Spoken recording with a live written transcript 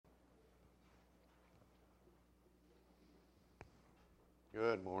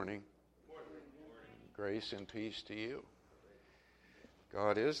Good morning. Grace and peace to you.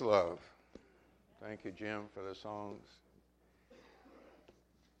 God is love. Thank you, Jim, for the songs.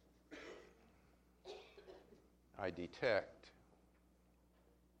 I detect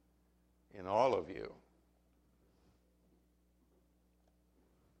in all of you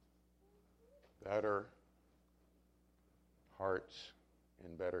better hearts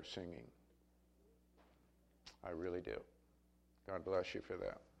and better singing. I really do. God bless you for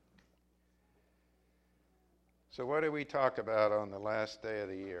that. So what do we talk about on the last day of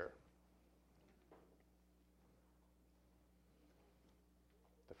the year?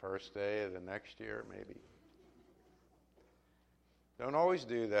 The first day of the next year, maybe. Don't always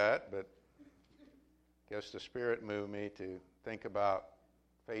do that, but I guess the Spirit moved me to think about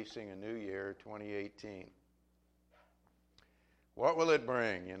facing a new year, 2018. What will it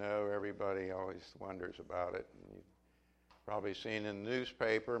bring? You know, everybody always wonders about it. You've probably seen in the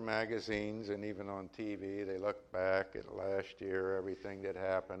newspaper, magazines, and even on TV, they look back at last year, everything that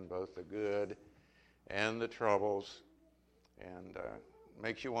happened, both the good and the troubles, and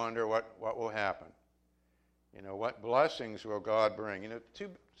makes you wonder what will happen. You know, what blessings will God bring? You know,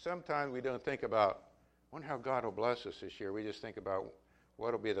 sometimes we don't think about, I wonder how God will bless us this year. We just think about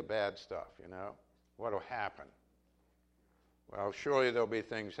what will be the bad stuff, you know, what will happen. Well, surely there'll be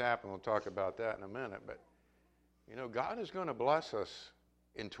things happen. We'll talk about that in a minute. But, you know, God is going to bless us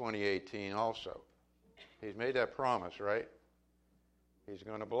in 2018 also. He's made that promise, right? He's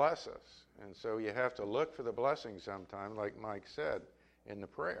going to bless us. And so you have to look for the blessing sometime, like Mike said, in the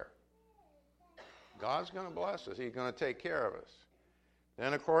prayer. God's going to bless us. He's going to take care of us.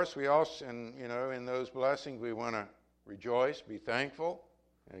 Then, of course, we also, in those blessings, we want to rejoice, be thankful,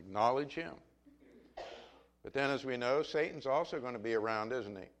 and acknowledge Him. But then, as we know, Satan's also going to be around,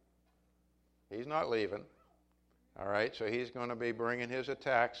 isn't he? He's not leaving. All right, so he's going to be bringing his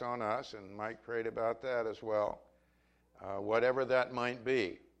attacks on us, and Mike prayed about that as well. Whatever that might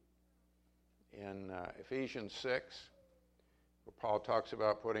be. In Ephesians 6, where Paul talks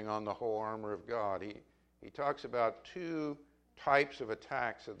about putting on the whole armor of God, he talks about two types of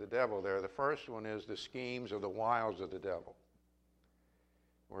attacks of the devil there. The first one is the schemes or the wiles of the devil,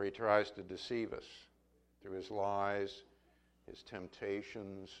 where he tries to deceive us through his lies, his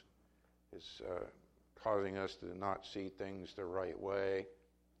temptations, his causing us to not see things the right way,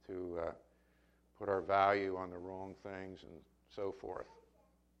 to put our value on the wrong things, and so forth.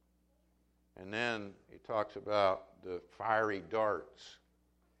 And then he talks about the fiery darts,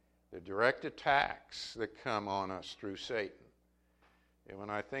 the direct attacks that come on us through Satan. And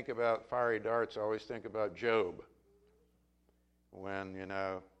when I think about fiery darts, I always think about Job. When,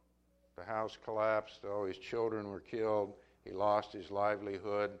 the house collapsed, all his children were killed, he lost his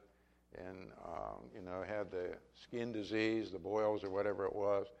livelihood, and, had the skin disease, the boils or whatever it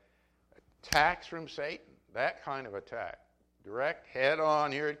was. Attacks from Satan, that kind of attack. Direct, head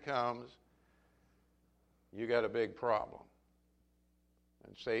on, here it comes. You got a big problem.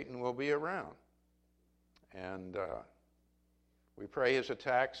 And Satan will be around. And we pray his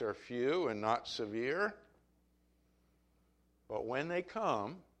attacks are few and not severe. But when they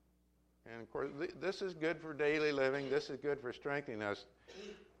come, and of course this is good for daily living, this is good for strengthening us.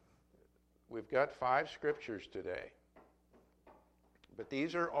 We've got 5 scriptures today. But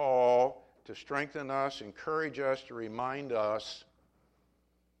these are all to strengthen us, encourage us, to remind us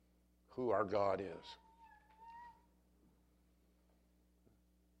who our God is.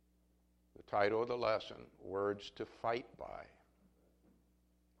 The title of the lesson, Words to Fight By.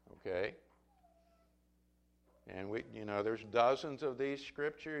 Okay? And there's dozens of these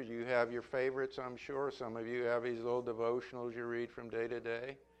scriptures. You have your favorites, I'm sure. Some of you have these little devotionals you read from day to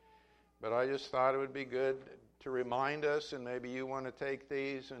day. But I just thought it would be good to remind us, and maybe you want to take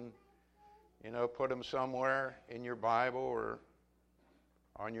these and, put them somewhere in your Bible or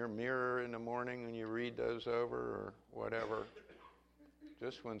on your mirror in the morning when you read those over or whatever.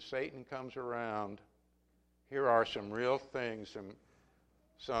 Just when Satan comes around, here are some real things,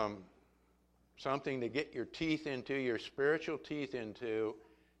 something to get your teeth into, your spiritual teeth into,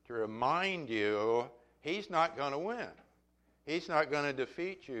 to remind you he's not going to win. He's not going to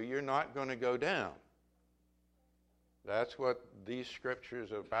defeat you. You're not going to go down. That's what these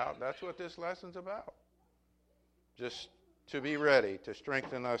scriptures are about. That's what this lesson's about. Just to be ready, to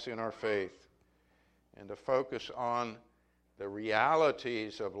strengthen us in our faith, and to focus on the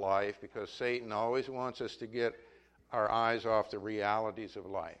realities of life, because Satan always wants us to get our eyes off the realities of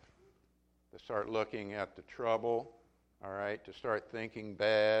life. To start looking at the trouble, all right, to start thinking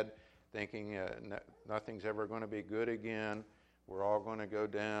bad, thinking nothing's ever going to be good again, we're all going to go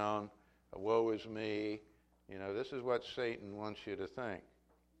down, woe is me, This is what Satan wants you to think.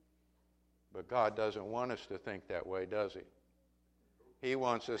 But God doesn't want us to think that way, does he? He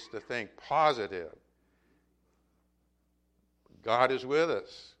wants us to think positive. God is with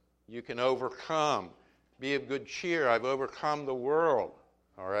us. You can overcome. Be of good cheer. I've overcome the world.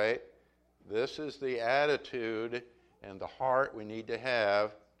 All right? This is the attitude and the heart we need to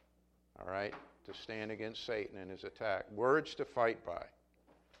have, all right, to stand against Satan and his attack. Words to fight by.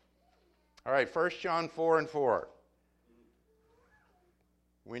 All right, 1 John 4:4.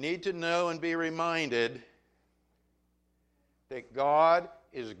 We need to know and be reminded that God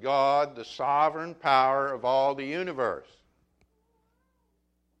is God, the sovereign power of all the universe.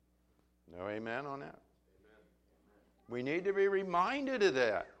 No amen on that? Amen. We need to be reminded of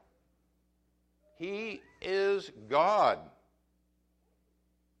that. He is God.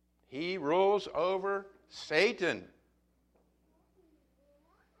 He rules over Satan.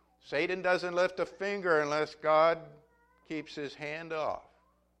 Satan doesn't lift a finger unless God keeps his hand off.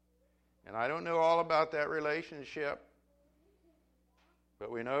 And I don't know all about that relationship,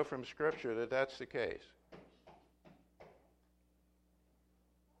 but we know from Scripture that that's the case.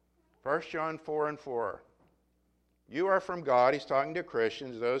 1 John 4:4. You are from God. He's talking to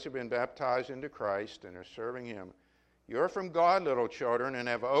Christians, those who have been baptized into Christ and are serving Him. You are from God, little children, and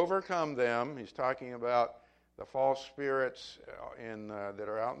have overcome them. He's talking about the false spirits that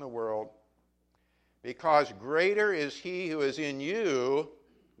are out in the world. Because greater is He who is in you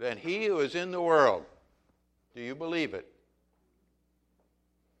than he who is in the world. Do you believe it?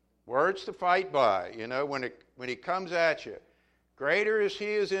 Words to fight by. When he comes at you. Greater is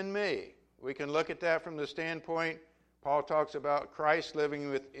He who is in me. We can look at that from the standpoint, Paul talks about Christ living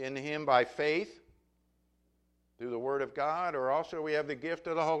within him by faith through the Word of God, or also we have the gift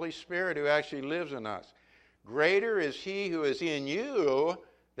of the Holy Spirit who actually lives in us. Greater is He who is in you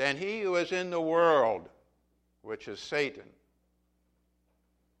than he who is in the world, which is Satan.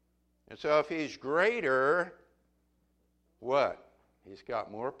 And so if He's greater, what? He's got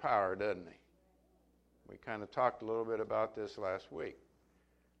more power, doesn't He? We kind of talked a little bit about this last week,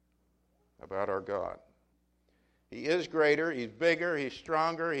 about our God. He is greater, He's bigger, He's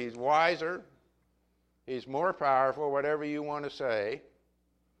stronger, He's wiser, He's more powerful, whatever you want to say.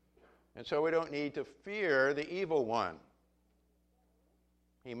 And so we don't need to fear the evil one.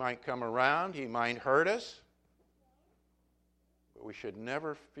 He might come around, he might hurt us, but we should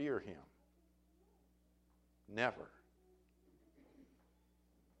never fear him. Never.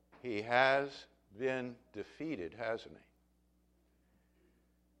 He has been defeated, hasn't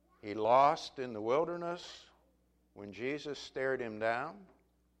he? He lost in the wilderness when Jesus stared him down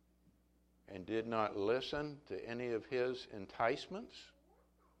and did not listen to any of his enticements.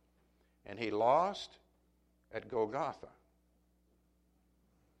 And he lost at Golgotha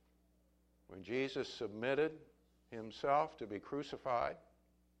when Jesus submitted himself to be crucified,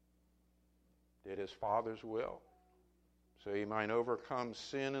 did his Father's will, so he might overcome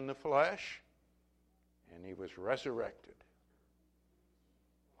sin in the flesh, and he was resurrected.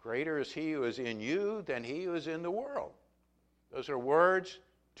 Greater is He who is in you than he who is in the world. Those are words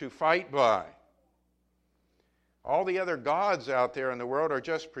to fight by. All the other gods out there in the world are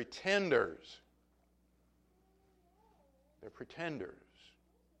just pretenders. They're pretenders.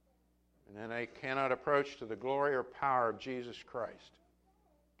 And then they cannot approach to the glory or power of Jesus Christ.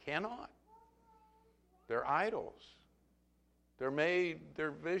 Cannot. They're idols. They're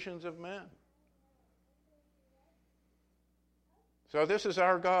visions of men. So this is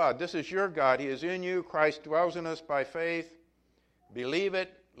our God. This is your God. He is in you. Christ dwells in us by faith. Believe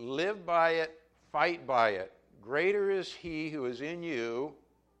it. Live by it. Fight by it. Greater is He who is in you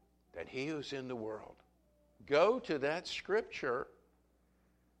than he who is in the world. Go to that scripture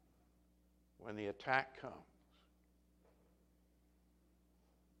when the attack comes.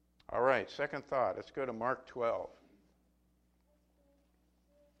 All right, second thought. Let's go to Mark 12.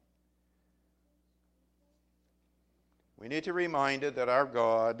 We need to be reminded that our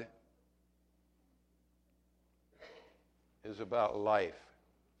God is about life,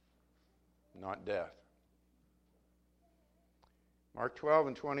 not death. Mark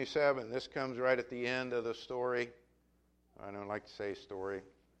 12:27, this comes right at the end of the story. I don't like to say story.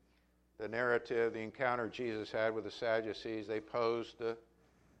 The narrative, the encounter Jesus had with the Sadducees, they posed the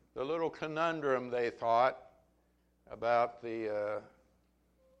little conundrum, they thought, about the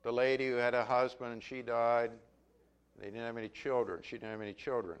lady who had a husband and she died. They didn't have any children. She didn't have any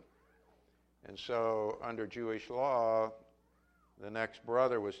children. And so under Jewish law, the next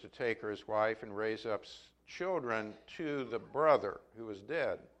brother was to take her as wife and raise up children to the brother who was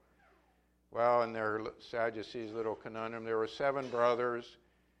dead. Well, in their Sadducees' little conundrum, there were 7 brothers.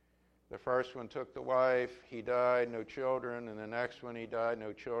 The first one took the wife, he died, no children, and the next one he died,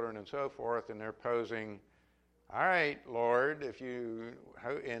 no children, and so forth. And they're posing, all right, Lord, if you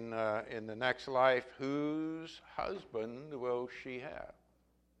in the next life, whose husband will she have?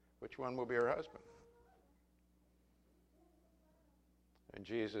 Which one will be her husband? And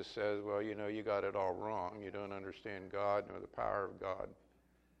Jesus says, well, you got it all wrong. You don't understand God nor the power of God,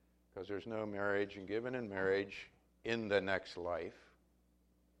 because there's no marriage and given in marriage in the next life.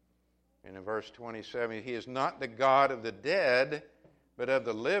 And in verse 27, he is not the God of the dead, but of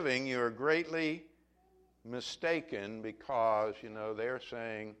the living. You are greatly mistaken, because, they're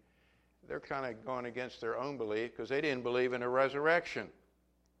saying, they're kind of going against their own belief, because they didn't believe in a resurrection.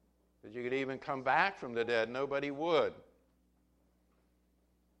 That you could even come back from the dead. Nobody would.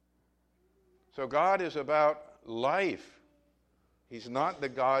 So God is about life. He's not the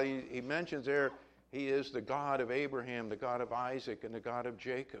God, he mentions there, he is the God of Abraham, the God of Isaac, and the God of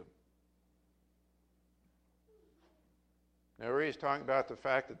Jacob. Now, he's talking about the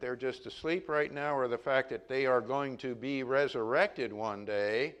fact that they're just asleep right now, or the fact that they are going to be resurrected one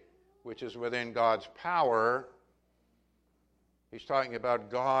day, which is within God's power. He's talking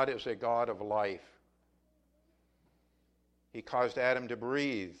about God as a God of life. He caused Adam to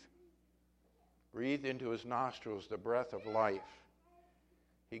breathed into his nostrils the breath of life.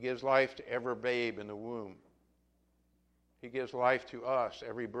 He gives life to every babe in the womb. He gives life to us,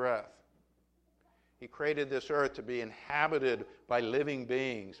 every breath. He created this earth to be inhabited by living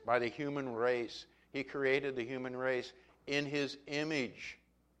beings, by the human race. He created the human race in his image.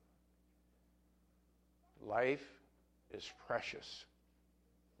 Life is precious,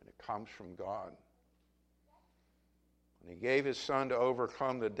 and it comes from God. And he gave his Son to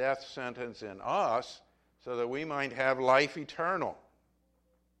overcome the death sentence in us so that we might have life eternal.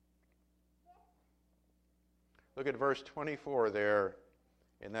 Look at verse 24 there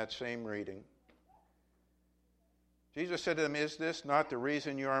in that same reading. Jesus said to them, is this not the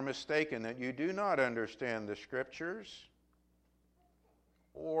reason you are mistaken, that you do not understand the Scriptures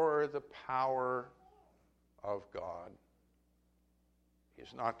or the power of God? He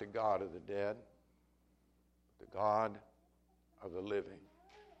is not the God of the dead, but the God of the living.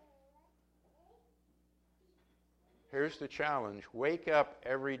 Here's the challenge. Wake up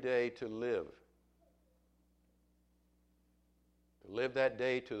every day to live. To live that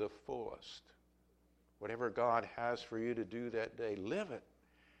day to the fullest. Whatever God has for you to do that day, live it.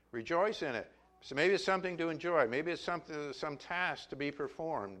 Rejoice in it. So maybe it's something to enjoy. Maybe it's some task to be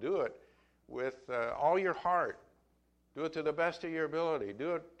performed. Do it with all your heart. Do it to the best of your ability.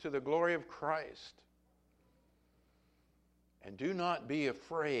 Do it to the glory of Christ. And do not be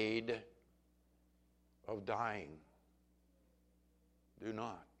afraid of dying. Do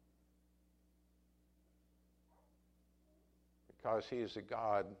not. Because he is the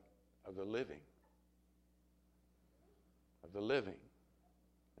God of the living. Of the living.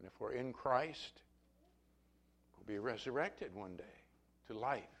 And if we're in Christ, we'll be resurrected one day to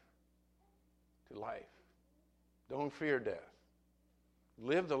life. To life. Don't fear death.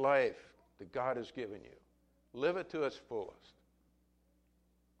 Live the life that God has given you. Live it to its fullest.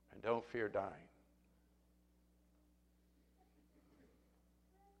 And don't fear dying.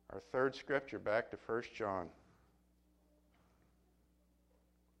 Our third scripture, back to 1 John.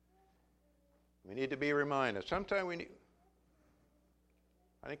 We need to be reminded. Sometimes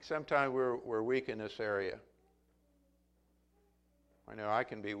we're weak in this area. I know I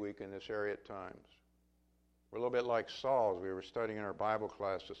can be weak in this area at times. We're a little bit like Saul, as we were studying in our Bible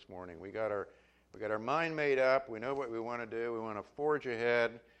class this morning. We got our mind made up. We know what we want to do. We want to forge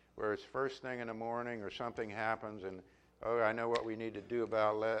ahead, where it's first thing in the morning or something happens, and I know what we need to do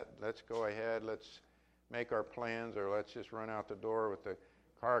about it. Let's go ahead. Let's make our plans, or let's just run out the door with the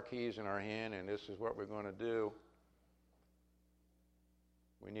car keys in our hand, and this is what we're going to do.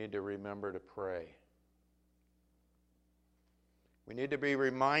 We need to remember to pray. We need to be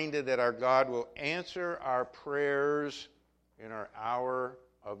reminded that our God will answer our prayers in our hour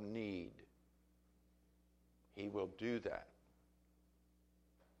of need. He will do that.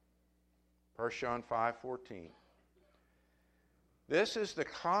 1 John 5:14. This is the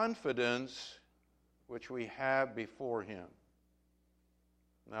confidence which we have before him.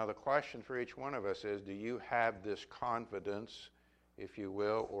 Now the question for each one of us is, do you have this confidence, if you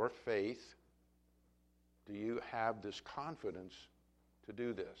will, or faith? Do you have this confidence to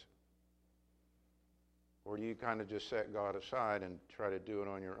do this? Or do you kind of just set God aside and try to do it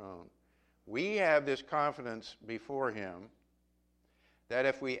on your own? We have this confidence before him that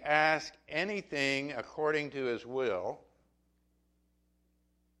if we ask anything according to his will,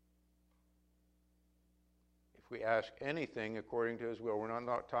 if we ask anything according to his will. We're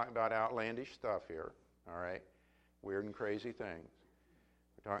not talking about outlandish stuff here, all right? Weird and crazy things.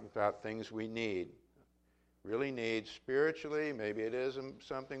 We're talking about things we need, really need spiritually. Maybe it is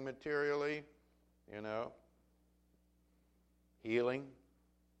something materially, healing.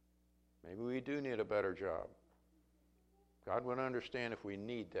 Maybe we do need a better job. God would understand if we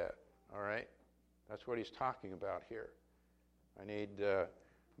need that, all right? That's what he's talking about here. I need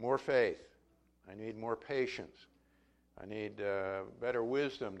more faith. I need more patience. I need better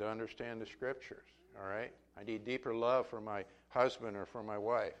wisdom to understand the Scriptures, all right? I need deeper love for my husband or for my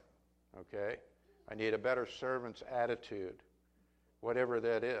wife, okay? I need a better servant's attitude, whatever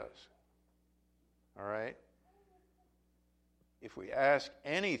that is, all right? If we ask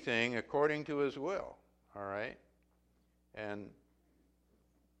anything according to his will, all right? And,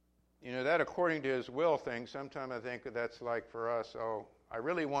 that according to his will thing, sometimes I think that's like for us, I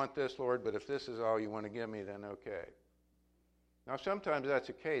really want this, Lord, but if this is all you want to give me, then okay. Now, sometimes that's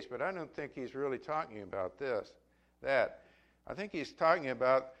the case, but I don't think he's really talking about that. I think he's talking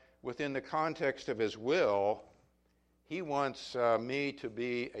about within the context of his will, he wants me to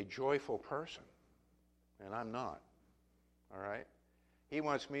be a joyful person, and I'm not, all right? He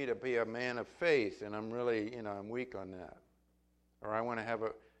wants me to be a man of faith, and I'm really, I'm weak on that. Or I want to have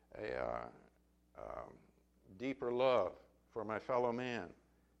a deeper love for my fellow man,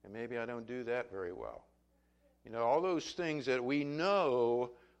 and maybe I don't do that very well. All those things that we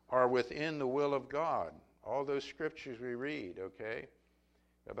know are within the will of God. All those scriptures we read, okay,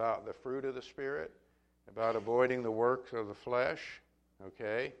 about the fruit of the Spirit, about avoiding the works of the flesh,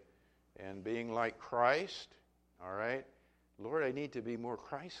 okay, and being like Christ, all right. Lord, I need to be more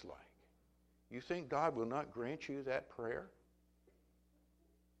Christ-like. You think God will not grant you that prayer?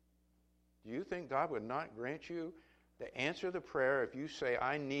 Do you think God would not grant you to answer the prayer if you say,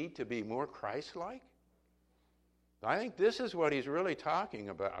 I need to be more Christ-like? I think this is what he's really talking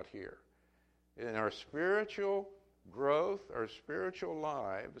about here. In our spiritual growth, our spiritual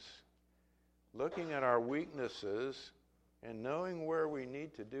lives, looking at our weaknesses and knowing where we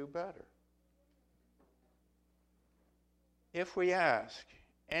need to do better. If we ask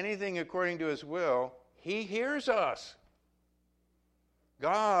anything according to his will, he hears us.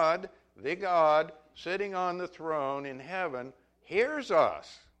 God, the God sitting on the throne in heaven, hears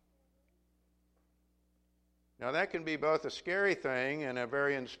us. Now, that can be both a scary thing and a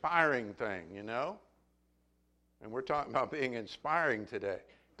very inspiring thing, And we're talking about being inspiring today.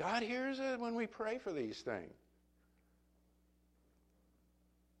 God hears it when we pray for these things.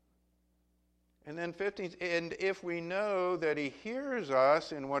 And then 15, and if we know that he hears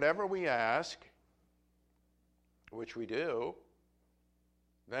us in whatever we ask, which we do,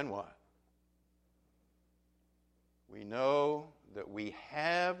 then what? We know that we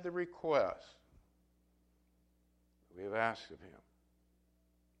have the request we have asked of him.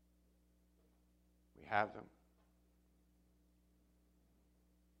 We have them.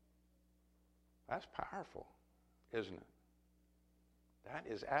 That's powerful, isn't it? That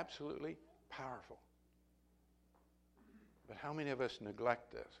is absolutely powerful. But how many of us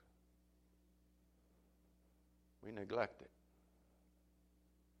neglect this? We neglect it.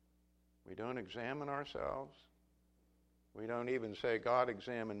 We don't examine ourselves. We don't even say, God,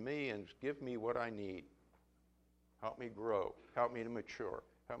 examine me and give me what I need. Help me grow. Help me to mature.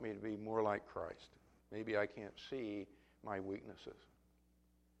 Help me to be more like Christ. Maybe I can't see my weaknesses.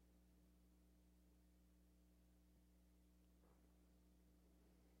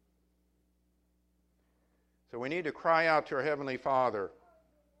 So we need to cry out to our Heavenly Father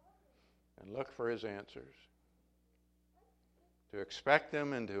and look for his answers, to expect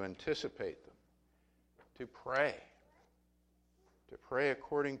them and to anticipate them, to pray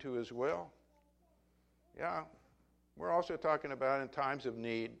according to his will. Yeah, we're also talking about in times of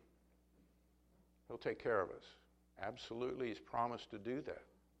need, he'll take care of us. Absolutely, he's promised to do that.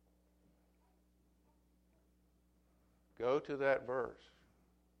 Go to that verse.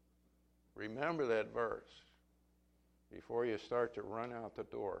 Remember that verse before you start to run out the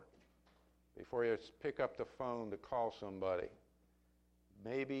door, before you pick up the phone to call somebody.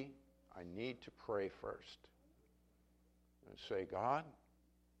 Maybe I need to pray first and say, God,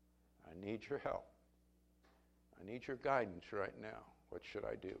 I need your help. I need your guidance right now. What should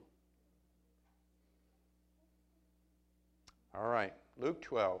I do? All right, Luke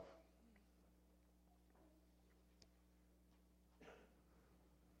 12.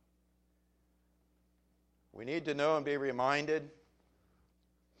 We need to know and be reminded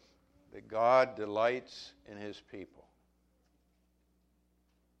that God delights in his people,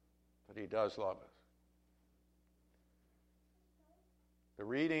 that he does love us. The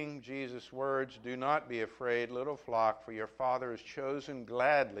reading Jesus' words, "Do not be afraid, little flock, for your Father has chosen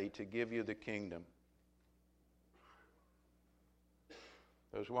gladly to give you the kingdom."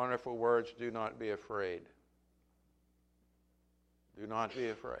 Those wonderful words, "Do not be afraid." Do not be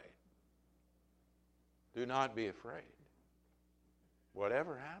afraid. Do not be afraid.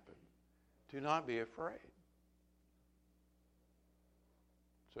 Whatever happens, do not be afraid.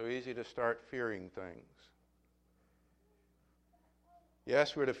 So easy to start fearing things.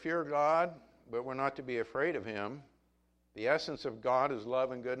 Yes, we're to fear God, but we're not to be afraid of Him. The essence of God is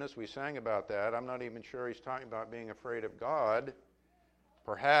love and goodness. We sang about that. I'm not even sure He's talking about being afraid of God.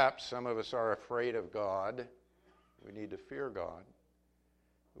 Perhaps some of us are afraid of God. We need to fear God.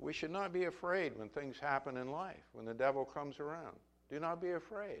 But we should not be afraid when things happen in life, when the devil comes around. Do not be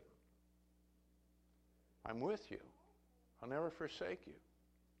afraid. I'm with you. I'll never forsake you.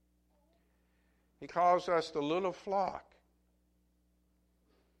 He calls us the little flock.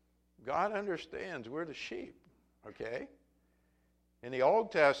 God understands we're the sheep, okay? In the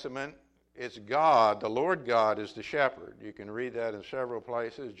Old Testament, it's God, the Lord God is the shepherd. You can read that in several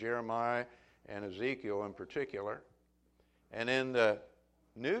places, Jeremiah and Ezekiel in particular. And in the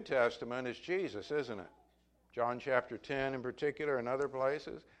New Testament, it's Jesus, isn't it? John chapter 10 in particular and other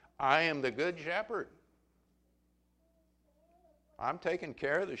places. I am the good shepherd. I'm taking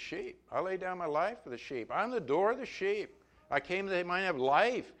care of the sheep. I lay down my life for the sheep. I'm the door of the sheep. I came that they might have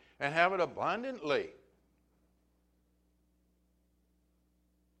life and have it abundantly.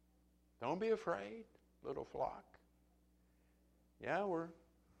 Don't be afraid, little flock. Yeah,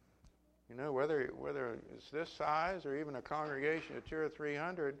 whether it's this size or even a congregation of 200 or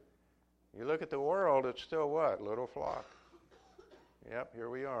 300, you look at the world, it's still what? Little flock. Yep,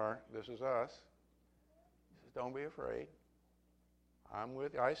 here we are. This is us. He says, don't be afraid. I'm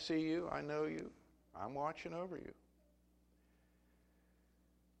with you. I see you. I know you. I'm watching over you.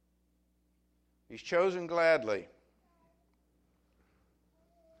 He's chosen gladly.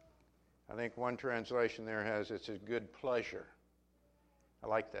 I think one translation there has, it's his good pleasure. I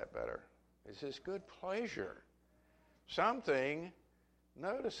like that better. It's his good pleasure. Something,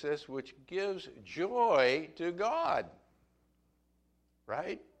 notice this, which gives joy to God.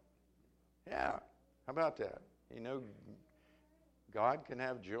 Right? Yeah. How about that? God can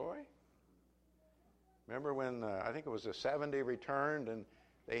have joy. Remember when, I think it was the 70 returned and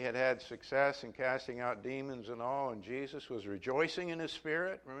they had success in casting out demons and all, and Jesus was rejoicing in his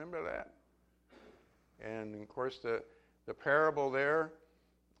spirit. Remember that? And, of course, the parable there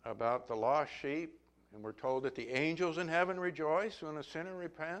about the lost sheep, and we're told that the angels in heaven rejoice when a sinner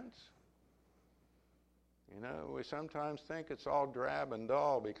repents. We sometimes think it's all drab and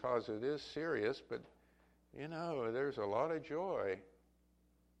dull because it is serious, but, there's a lot of joy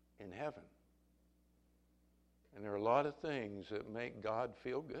in heaven. And there are a lot of things that make God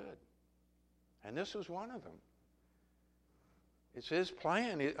feel good. And this is one of them. It's his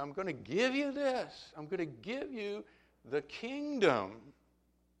plan. I'm going to give you this. I'm going to give you the kingdom.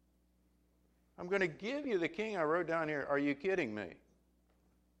 I'm going to give you the king. I wrote down here, are you kidding me?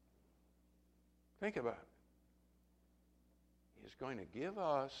 Think about it. He's going to give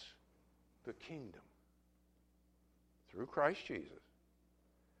us the kingdom through Christ Jesus.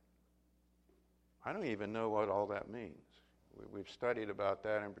 I don't even know what all that means. We've studied about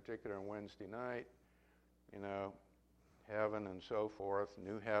that in particular on Wednesday night. Heaven and so forth,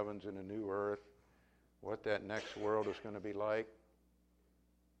 new heavens and a new earth, what that next world is going to be like.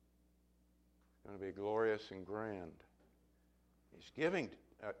 It's going to be glorious and grand. He's giving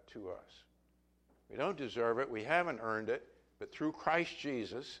that to us. We don't deserve it. We haven't earned it. But through Christ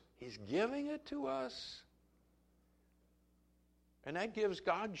Jesus, he's giving it to us. And that gives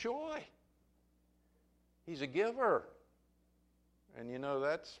God joy. He's a giver. And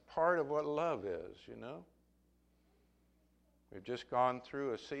that's part of what love is, We've just gone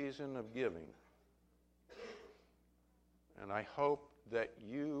through a season of giving. And I hope that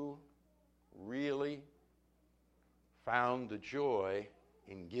you really found the joy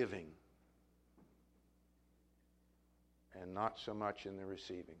in giving and not so much in the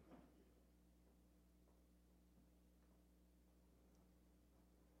receiving.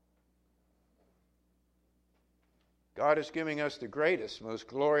 God is giving us the greatest, most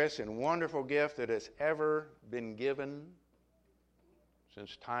glorious, and wonderful gift that has ever been given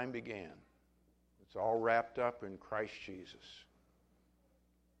since time began. It's all wrapped up in Christ Jesus.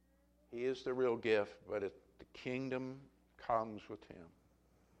 He is the real gift, but the kingdom comes with him.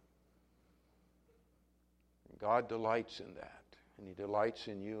 And God delights in that, and he delights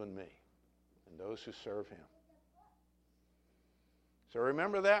in you and me and those who serve him. So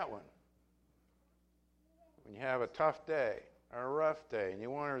remember that one. When you have a tough day, or a rough day, and you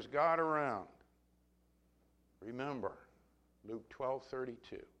wonder, is God around? Remember, Luke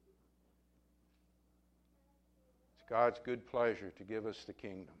 12:32. It's God's good pleasure to give us the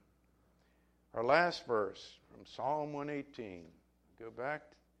kingdom. Our last verse from Psalm 118. Go back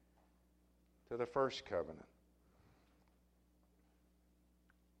to the first covenant.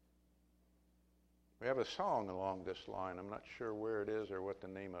 We have a song along this line. I'm not sure where it is or what the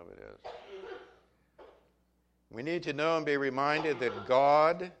name of it is. We need to know and be reminded that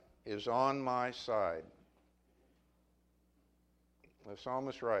God is on my side. The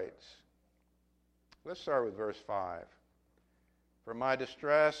psalmist writes, let's start with verse 5. For my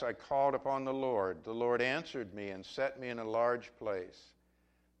distress I called upon the Lord. The Lord answered me and set me in a large place.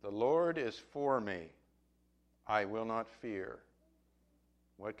 The Lord is for me. I will not fear.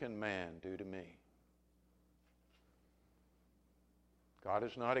 What can man do to me? God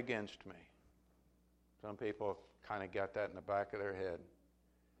is not against me. Some people kind of got that in the back of their head,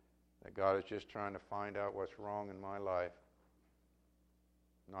 that God is just trying to find out what's wrong in my life.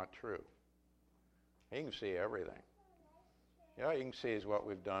 Not true. He can see everything. Yeah, he can see what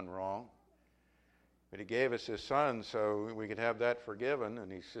we've done wrong. But he gave us his son so we could have that forgiven,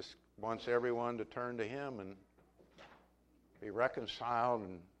 and he just wants everyone to turn to him and be reconciled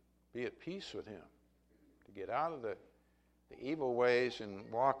and be at peace with him, to get out of the evil ways and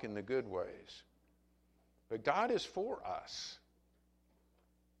walk in the good ways. But God is for us.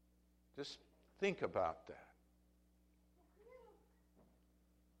 Just think about that.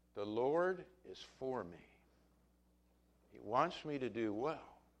 The Lord is for me. He wants me to do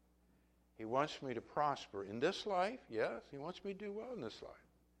well. He wants me to prosper in this life, yes. He wants me to do well in this life.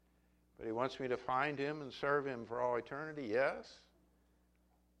 But he wants me to find him and serve him for all eternity, yes.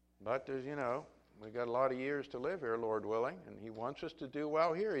 But there's, we've got a lot of years to live here, Lord willing, and he wants us to do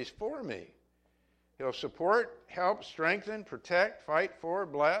well here. He's for me. He'll support, help, strengthen, protect, fight for,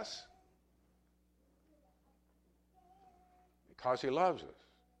 bless. Because he loves us.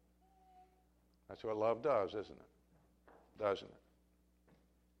 That's what love does, isn't it? Doesn't it?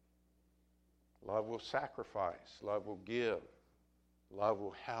 Love will sacrifice. Love will give. Love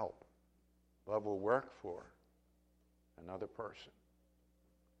will help. Love will work for another person.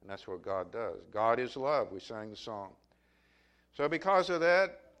 And that's what God does. God is love. We sang the song. So because of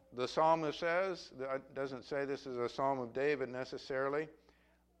that, the psalmist says, it doesn't say this is a psalm of David necessarily,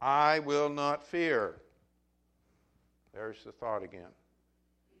 I will not fear. There's the thought again.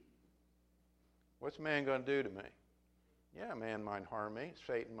 What's man going to do to me? Yeah, man might harm me.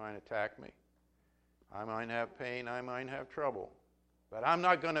 Satan might attack me. I might have pain. I might have trouble. But I'm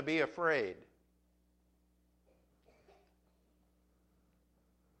not going to be afraid.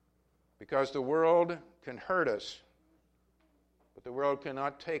 Because the world can hurt us, but the world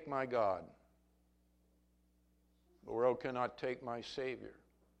cannot take my God. The world cannot take my Savior.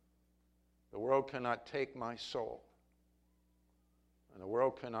 The world cannot take my soul. And the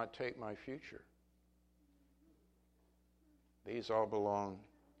world cannot take my future. These all belong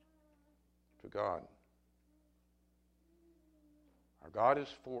to God. Our God is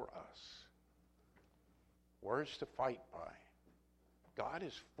for us. Words to fight by. God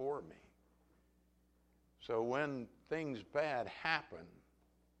is for me. So when things bad happen,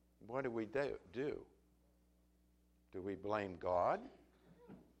 what do we do? Do we blame God?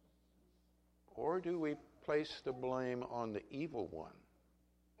 Or do we place the blame on the evil one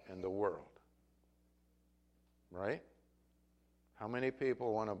and the world? Right? How many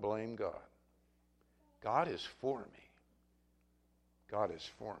people want to blame God? God is for me. God is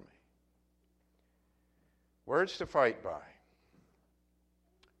for me. Words to fight by.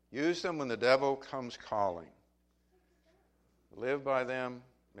 Use them when the devil comes calling. Live by them.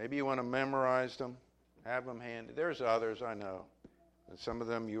 Maybe you want to memorize them. Have them handy. There's others, I know. And some of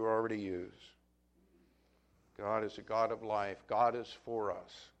them you already use. God is a God of life. God is for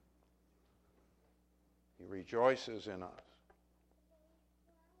us. He rejoices in us.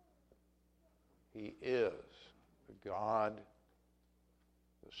 He is the God,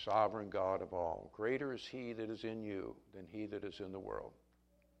 the sovereign God of all. Greater is he that is in you than he that is in the world.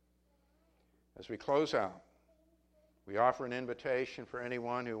 As we close out, we offer an invitation for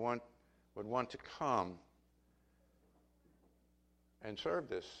anyone who would want to come and serve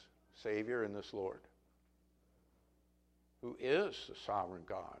this Savior and this Lord, who is the sovereign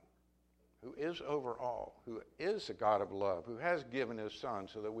God, who is over all, who is a God of love, who has given his Son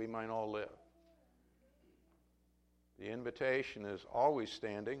so that we might all live. The invitation is always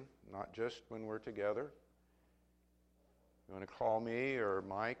standing, not just when we're together. You want to call me or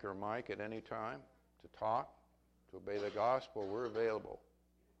Mike at any time to talk, to obey the gospel, we're available.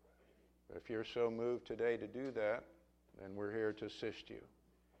 But if you're so moved today to do that, and we're here to assist you.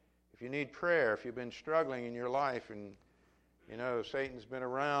 If you need prayer, if you've been struggling in your life and, you know, Satan's been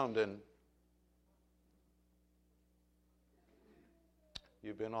around and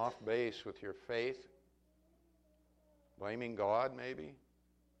you've been off base with your faith, blaming God maybe,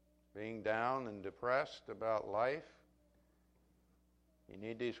 being down and depressed about life, you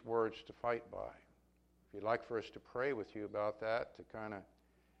need these words to fight by. If you'd like for us to pray with you about that, to kind of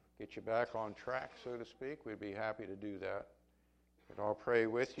get you back on track, so to speak, we'd be happy to do that. But I'll pray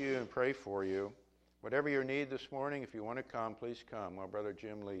with you and pray for you. Whatever your need this morning, if you want to come, please come while Brother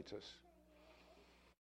Jim leads us.